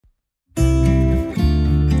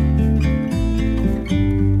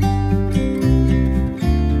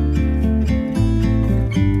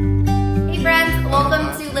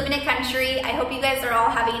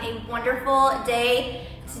Day.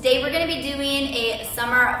 Today we're going to be doing a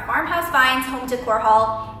summer Farmhouse Finds home decor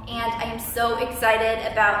haul, and I am so excited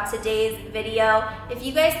about today's video. If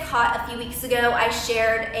you guys caught a few weeks ago, I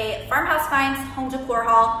shared a Farmhouse Finds home decor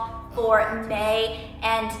haul for May,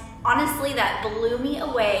 and honestly that blew me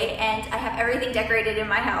away, and I have everything decorated in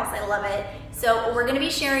my house. I love it. So we're going to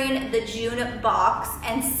be sharing the June box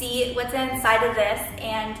and see what's inside of this.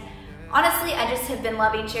 And honestly, I just have been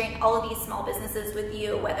loving sharing all of these small businesses with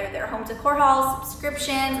you, whether they're home decor hauls,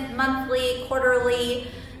 subscriptions, monthly, quarterly,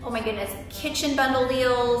 oh my goodness, kitchen bundle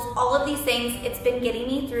deals, all of these things. It's been getting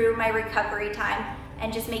me through my recovery time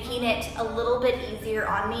and just making it a little bit easier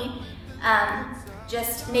on me,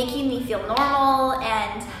 just making me feel normal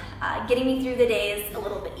and getting me through the days a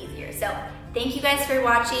little bit easier. So thank you guys for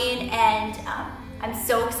watching, and I'm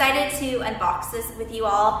so excited to unbox this with you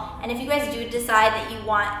all. And if you guys do decide that you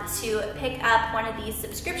want to pick up one of these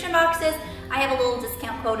subscription boxes, I have a little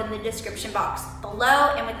discount code in the description box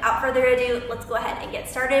below. And without further ado, let's go ahead and get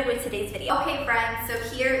started with today's video. Okay friends, so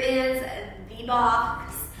here is the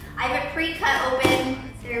box. I have it pre-cut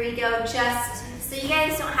open. There we go, just so you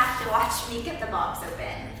guys don't have to watch me get the box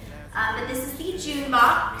open. But this is the June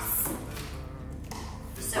box.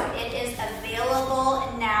 So it is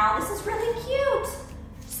available now. This is really cute.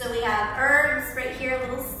 So we have herbs right here, a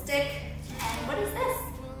little stick. And what is this?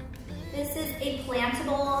 This is a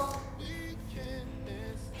plantable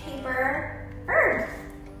paper herb.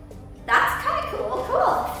 That's kind of cool,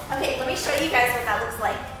 cool. Okay, let me show you guys what that looks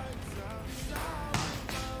like.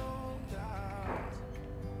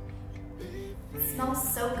 It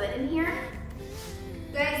smells so good in here.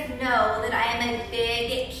 You guys know that I am a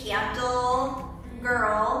big candle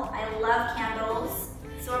girl. I love candles,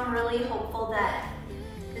 so I'm really hopeful that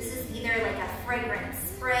this is either like a fragrance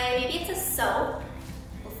spray, maybe it's a soap,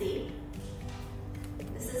 we'll see.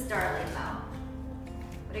 This is darling though.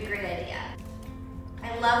 What a great idea.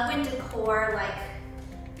 I love when decor, like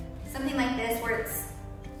something like this where it's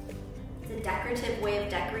a decorative way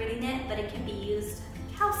of decorating it, but it can be used.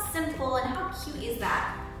 How simple and how cute is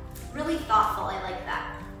that? Really thoughtful, I like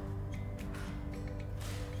that.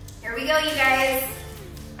 Here we go, you guys.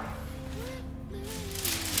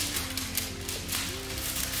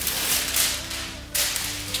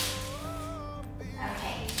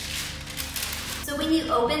 Okay. So when you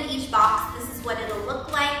open each box, this is what it'll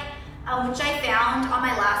look like, which I found on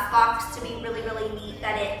my last box to be really, really neat,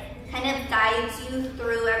 that it kind of guides you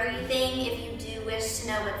through everything if you do wish to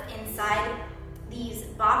know what's inside these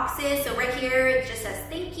boxes. So right here, it just says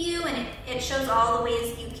thank you, and it shows all the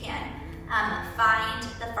ways you can find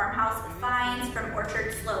the Farmhouse Finds from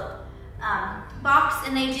Orchard Slope box.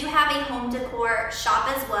 And they do have a home decor shop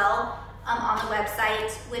as well on the website,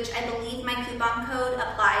 which I believe my coupon code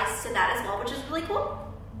applies to that as well, which is really cool.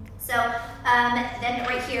 So then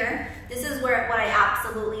right here, this is where what I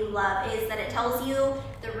absolutely love is that it tells you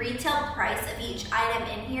the retail price of each item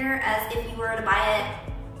in here as if you were to buy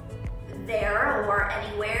it there or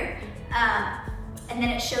anywhere. And then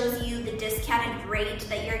it shows you the discounted rate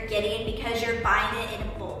that you're getting because you're buying it in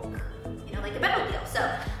bulk, you know, like a bundle deal. So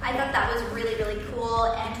I thought that was really, really cool.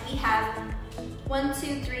 And we have 1,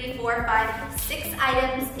 2, 3, 4, 5, 6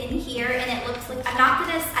 items in here, and it looks like,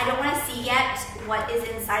 I don't want to see yet what is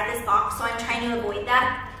inside this box, so I'm trying to avoid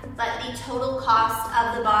that. But the total cost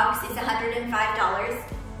of the box is $105.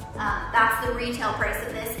 That's the retail price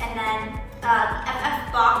of this, and then the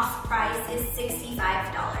FF box price is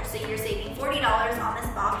 $65. So you're saving $40 on this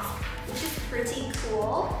box, which is pretty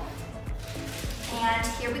cool. And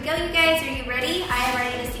here we go, you guys. Are you ready? I am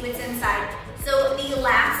ready to see what's inside. So the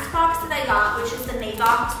last box that I got, which was the May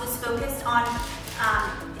box, was focused on,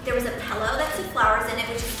 there was a pillow that said flowers in it,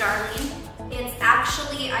 which is darling. It's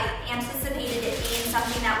actually, I anticipated it being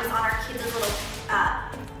something that was on our kids'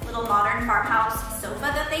 little modern farmhouse sofa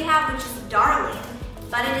that they have, which is darling.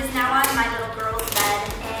 But it is now on my little girl's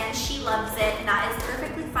bed, and she loves it, and that is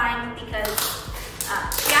perfectly fine because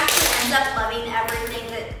she actually ends up loving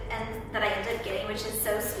everything that I ended up getting, which is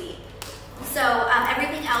so sweet. So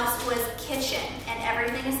everything else was kitchen, and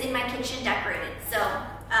everything is in my kitchen decorated. So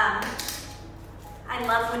I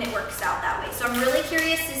love when it works out that way. So I'm really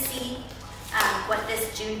curious to see what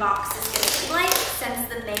this June box is going to be like, since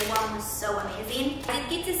the May one was so amazing. I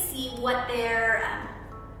did get to see what their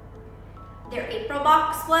April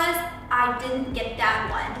box was. I didn't get that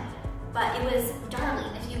one, but it was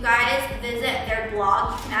darling. If you guys visit their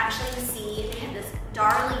blog, you can actually see they have this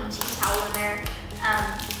darling tea towel in there.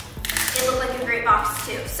 It looked like a great box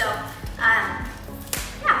too. So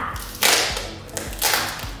yeah,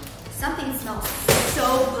 something smells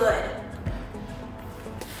so good.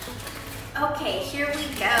 Okay, here we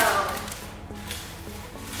go.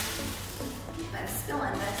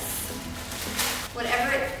 smelling this.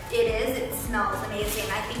 Whatever it is, it smells amazing.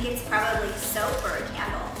 I think it's probably soap or a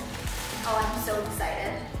candle. Oh, I'm so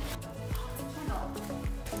excited. Candle.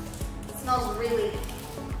 It smells really,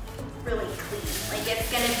 really clean. Like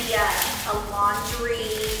it's gonna be a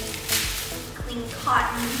laundry, clean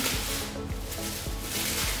cotton.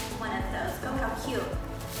 One of those. Oh, how cute.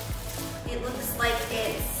 It looks like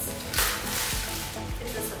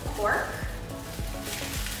is this a cork?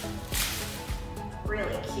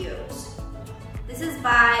 Really cute. This is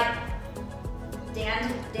by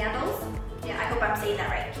Dandles. Yeah, I hope I'm saying that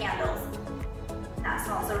right, Candles. And that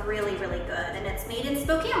smells really, really good. And it's made in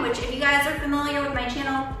Spokane, which if you guys are familiar with my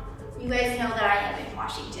channel, you guys know that I am in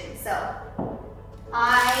Washington. So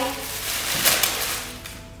I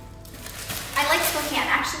like Spokane.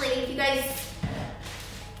 Actually, if you guys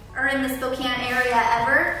are in the Spokane area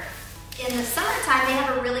ever, in the summertime, they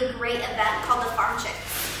have a really great event called the Farm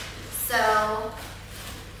Chicks. So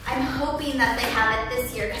I'm hoping that they have it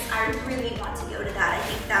this year because I really want to go to that. I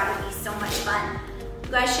think that would be so much fun.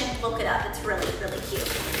 You guys should look it up. It's really, really cute.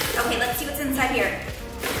 Okay, let's see what's inside here.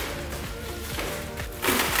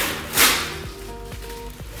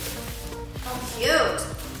 Oh, cute.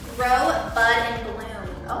 Grow, bud, and bloom.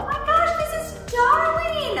 Oh my gosh, this is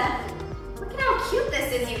darling. Look at how cute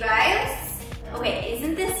this is, you guys. Okay,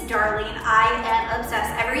 isn't this darling? I am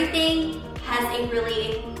obsessed. Everything has a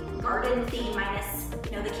really garden theme minus,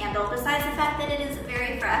 you know, the candle. Besides the fact that it is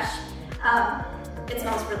very fresh, it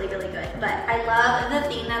smells really, really good. But I love the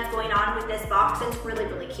theme that's going on with this box. It's really,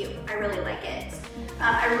 really cute. I really like it.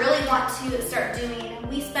 I really want to start doing,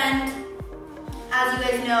 we spend, as you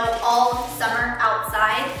guys know, all summer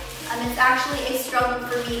outside. It's actually a struggle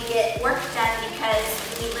for me to get work done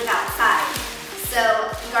because we live outside. So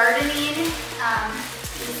gardening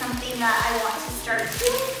is something that I want to start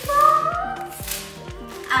doing.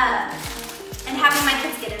 And having my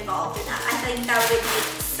kids get involved in that. I think that would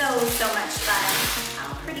be so, so much fun.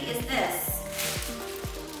 How pretty is this?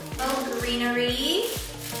 Oh, greenery.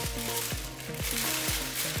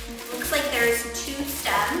 Looks like there's 2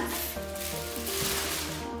 stems.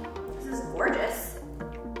 This is gorgeous.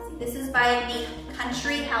 This is by the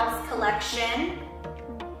Country House Collection.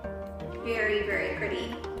 Very, very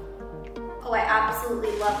pretty. Oh, I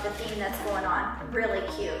absolutely love the theme that's going on. Really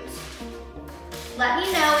cute. Let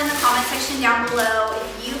me know in the comment section down below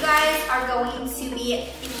if you guys are going to be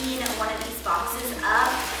picking one of these boxes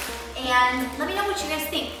up. And let me know what you guys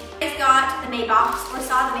think. You guys got the May box or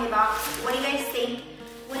saw the May box. What do you guys think?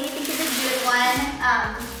 What do you think is a good one?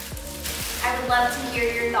 I would love to hear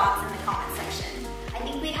your thoughts in the comment section. I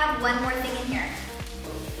think we have one more thing in here.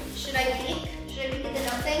 Should I peek? Should I peek at the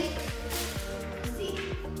note thing? Let's see.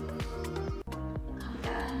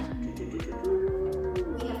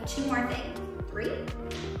 We have 2 more things.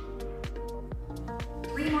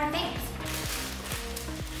 3 more things.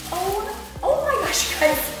 Oh my gosh,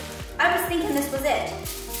 guys. I was thinking this was it.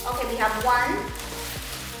 Okay, we have 1,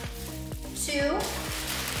 2.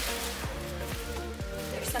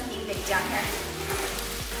 There's something big down here.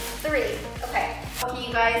 3, okay. Okay,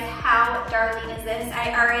 you guys, how darling is this?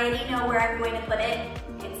 I already know where I'm going to put it.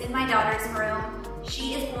 It's in my daughter's room.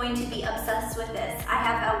 She is going to be obsessed with this. I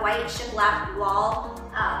have a white shiplap wall.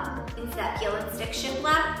 It's that peel and stick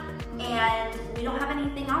shiplap, and we don't have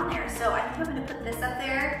anything on there. So I think I'm gonna put this up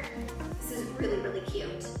there. This is really, really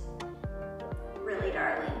cute. Really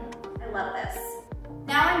darling. I love this.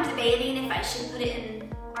 Now I'm debating if I should put it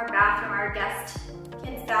in our bathroom, our guest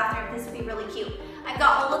kids' bathroom. This would be really cute. I've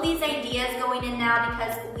got all of these ideas going in now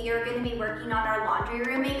because we are gonna be working on our laundry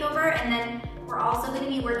room makeover, and then we're also gonna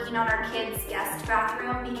be working on our kids' guest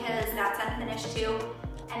bathroom because that's unfinished too.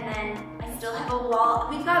 And then I still have a wall.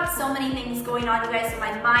 We've got so many things going on, you guys, so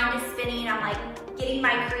my mind is spinning. I'm like getting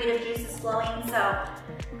my creative juices flowing, so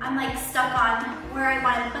I'm like stuck on where I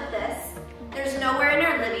want to put this. There's nowhere in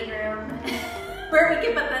our living room where we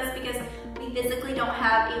can put this because we physically don't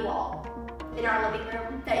have a wall in our living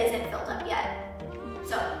room that isn't filled up yet.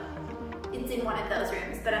 So it's in one of those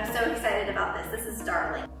rooms, but I'm so excited about this. This is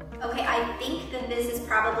darling. Okay, I think that this is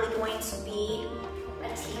probably going to be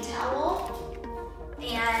a tea towel.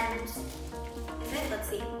 And is it? Let's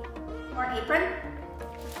see. Or an apron?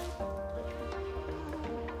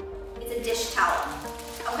 It's a dish towel.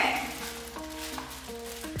 Okay.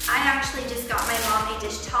 I actually just got my mom a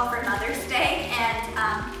dish towel for Mother's Day, and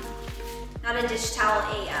not a dish towel,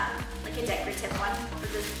 like a decorative one for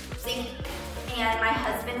the sink. And my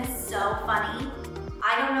husband is so funny.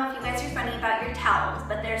 I don't know if you guys are funny about your towels,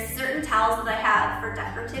 but there's certain towels that I have for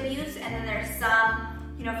decorative use, and then there's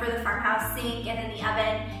some, you know, for the farmhouse sink and in the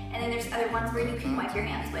oven, and then there's other ones where you can wipe your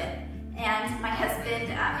hands with. And my husband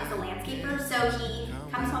is a landscaper, so he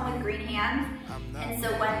comes home with green hands. And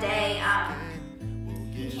so one day,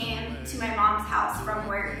 he came to my mom's house from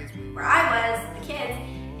where I was, the kids,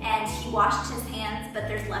 and he washed his hands, but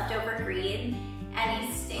there's leftover green, and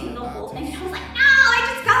he stained the whole thing. And I was like, no,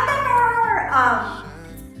 I just got that for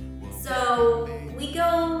her! So we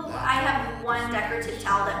go, I have one decorative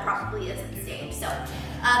towel that probably isn't stained, so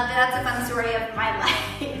that's a fun story of my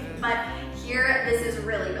life. But here, this is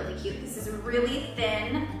really, really cute. This is really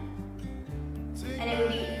thin, and it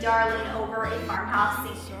would be darling over a farmhouse.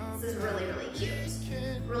 This is really, really cute.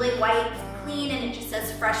 Really white, clean, and it just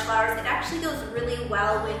says fresh flowers. It actually goes really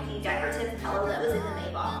well with the decorative pillow that was in the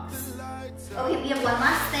May box. Okay, we have one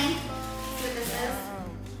last thing. Let's see what this is.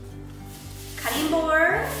 Cutting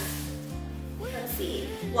board. Let's see.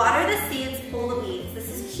 Water the seeds, pull the weeds. This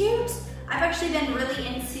is cute. I've actually been really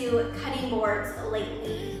into cutting boards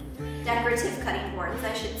lately. Decorative cutting boards,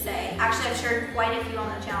 I should say. Actually, I've shared quite a few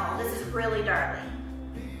on the channel. This is really darling.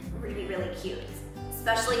 Really, really cute.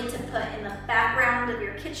 Especially to put in the background of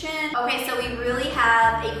your kitchen. Okay, so we really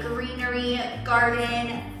have a greenery,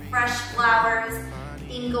 garden, fresh flowers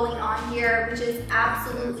theme going on here, which is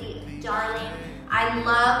absolutely darling. I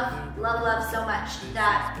love, love, love so much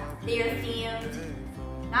that they are themed,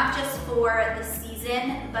 not just for the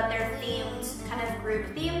season, but they're themed, kind of group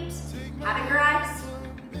themed, categorized.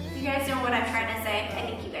 If you guys know what I'm trying to say, I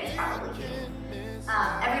think you guys probably do.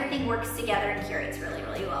 Everything works together and curates really,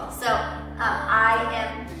 really well. So I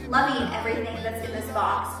am loving everything that's in this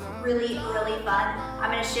box. Really, really fun. I'm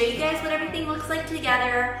gonna show you guys what everything looks like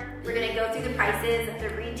together. We're gonna go through the prices of the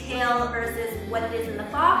retail versus what it is in the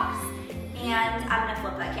box. And I'm gonna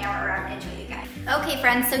flip that camera around and show you guys. Okay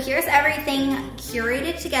friends, so here's everything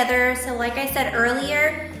curated together. So like I said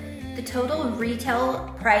earlier, the total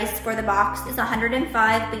retail price for the box is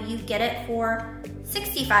 $105, but you get it for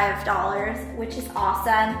 $65, which is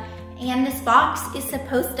awesome. And this box is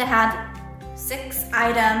supposed to have 6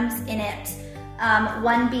 items in it.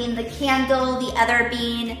 One being the candle, the other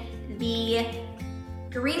being the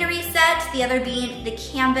greenery set, the other being the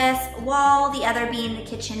canvas wall, the other being the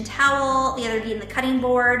kitchen towel, the other being the cutting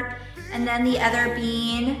board, and then the other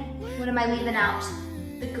being, what am I leaving out?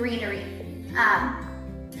 The greenery.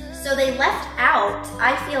 So they left out,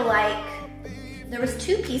 I feel like, there was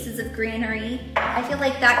 2 pieces of greenery. I feel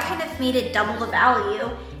like that kind of made it double the value.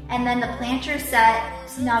 And then the planter set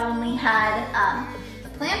not only had the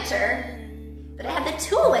planter, but it had the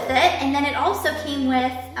tool with it. And then it also came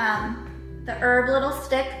with the herb little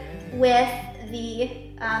stick with the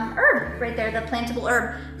herb right there, the plantable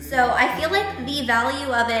herb. So I feel like the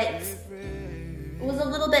value of it was a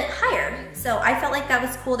little bit higher. So I felt like that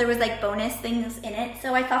was cool. There was like bonus things in it.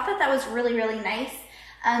 So I thought that that was really, really nice.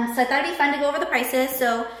 So I thought it'd be fun to go over the prices.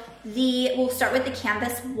 So we'll start with the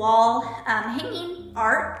canvas wall hanging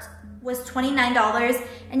art was $29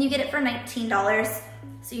 and you get it for $19.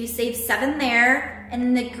 So you save 7 there. And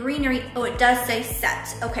then the greenery, oh, it does say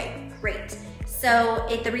set. Okay, great. So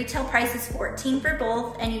the retail price is $14 for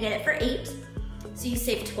both and you get it for $8. So you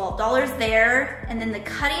save $12 there. And then the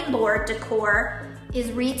cutting board decor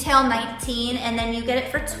is retail $19 and then you get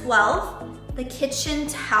it for $12. The kitchen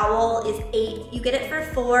towel is $8, you get it for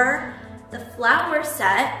 $4. The flower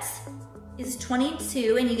set is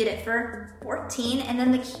 $22 and you get it for $14. And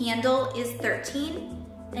then the candle is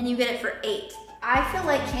 $13 and you get it for $8. I feel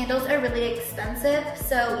like candles are really expensive,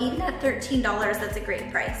 so even at $13, that's a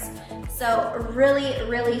great price. So a really,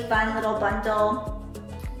 really fun little bundle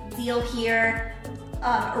deal here.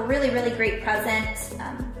 A really, really great present,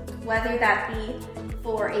 whether that be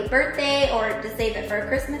for a birthday or to save it for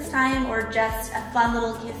Christmas time or just a fun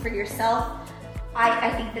little gift for yourself. I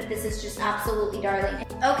think that this is just absolutely darling.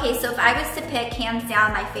 Okay, so if I was to pick hands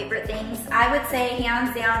down my favorite things, I would say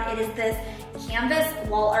hands down it is this canvas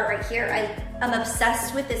wall art right here. I'm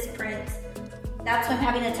obsessed with this print. That's why I'm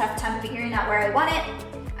having a tough time figuring out where I want it.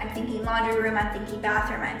 I'm thinking laundry room, I'm thinking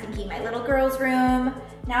bathroom, I'm thinking my little girl's room.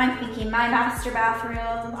 Now I'm thinking my master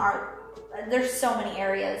bathroom. There's so many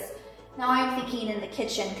areas. Now I'm thinking in the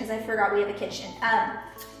kitchen because I forgot we have a kitchen.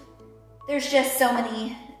 There's just so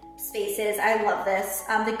many spaces. I love this.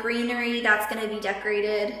 The greenery, that's gonna be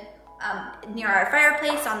decorated near our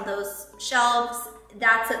fireplace on those shelves.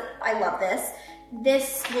 I love this.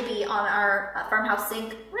 This will be on our farmhouse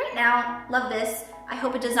sink right now. Love this. I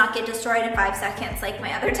hope it does not get destroyed in 5 seconds like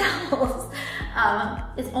my other towels.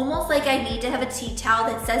 It's almost like I need to have a tea towel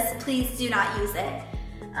that says, please do not use it.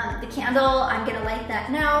 The candle, I'm gonna light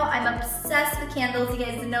that now. I'm obsessed with candles, you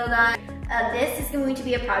guys know that. This is going to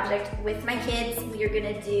be a project with my kids. We are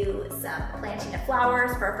gonna do some planting of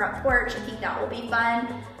flowers for our front porch. I think that will be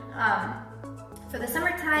fun. for the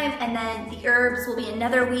summertime, and then the herbs will be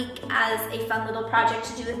another week as a fun little project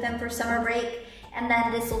to do with them for summer break. And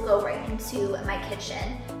then this will go right into my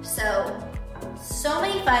kitchen. So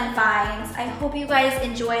many fun finds. I hope you guys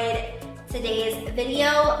enjoyed today's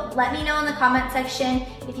video. Let me know in the comment section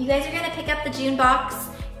if you guys are gonna pick up the June box,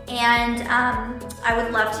 and I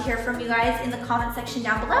would love to hear from you guys in the comment section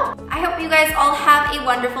down below. I hope you guys all have a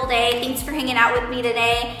wonderful day. Thanks for hanging out with me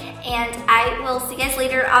today, and I will see you guys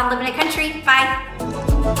later on Living in the Country.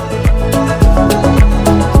 Bye.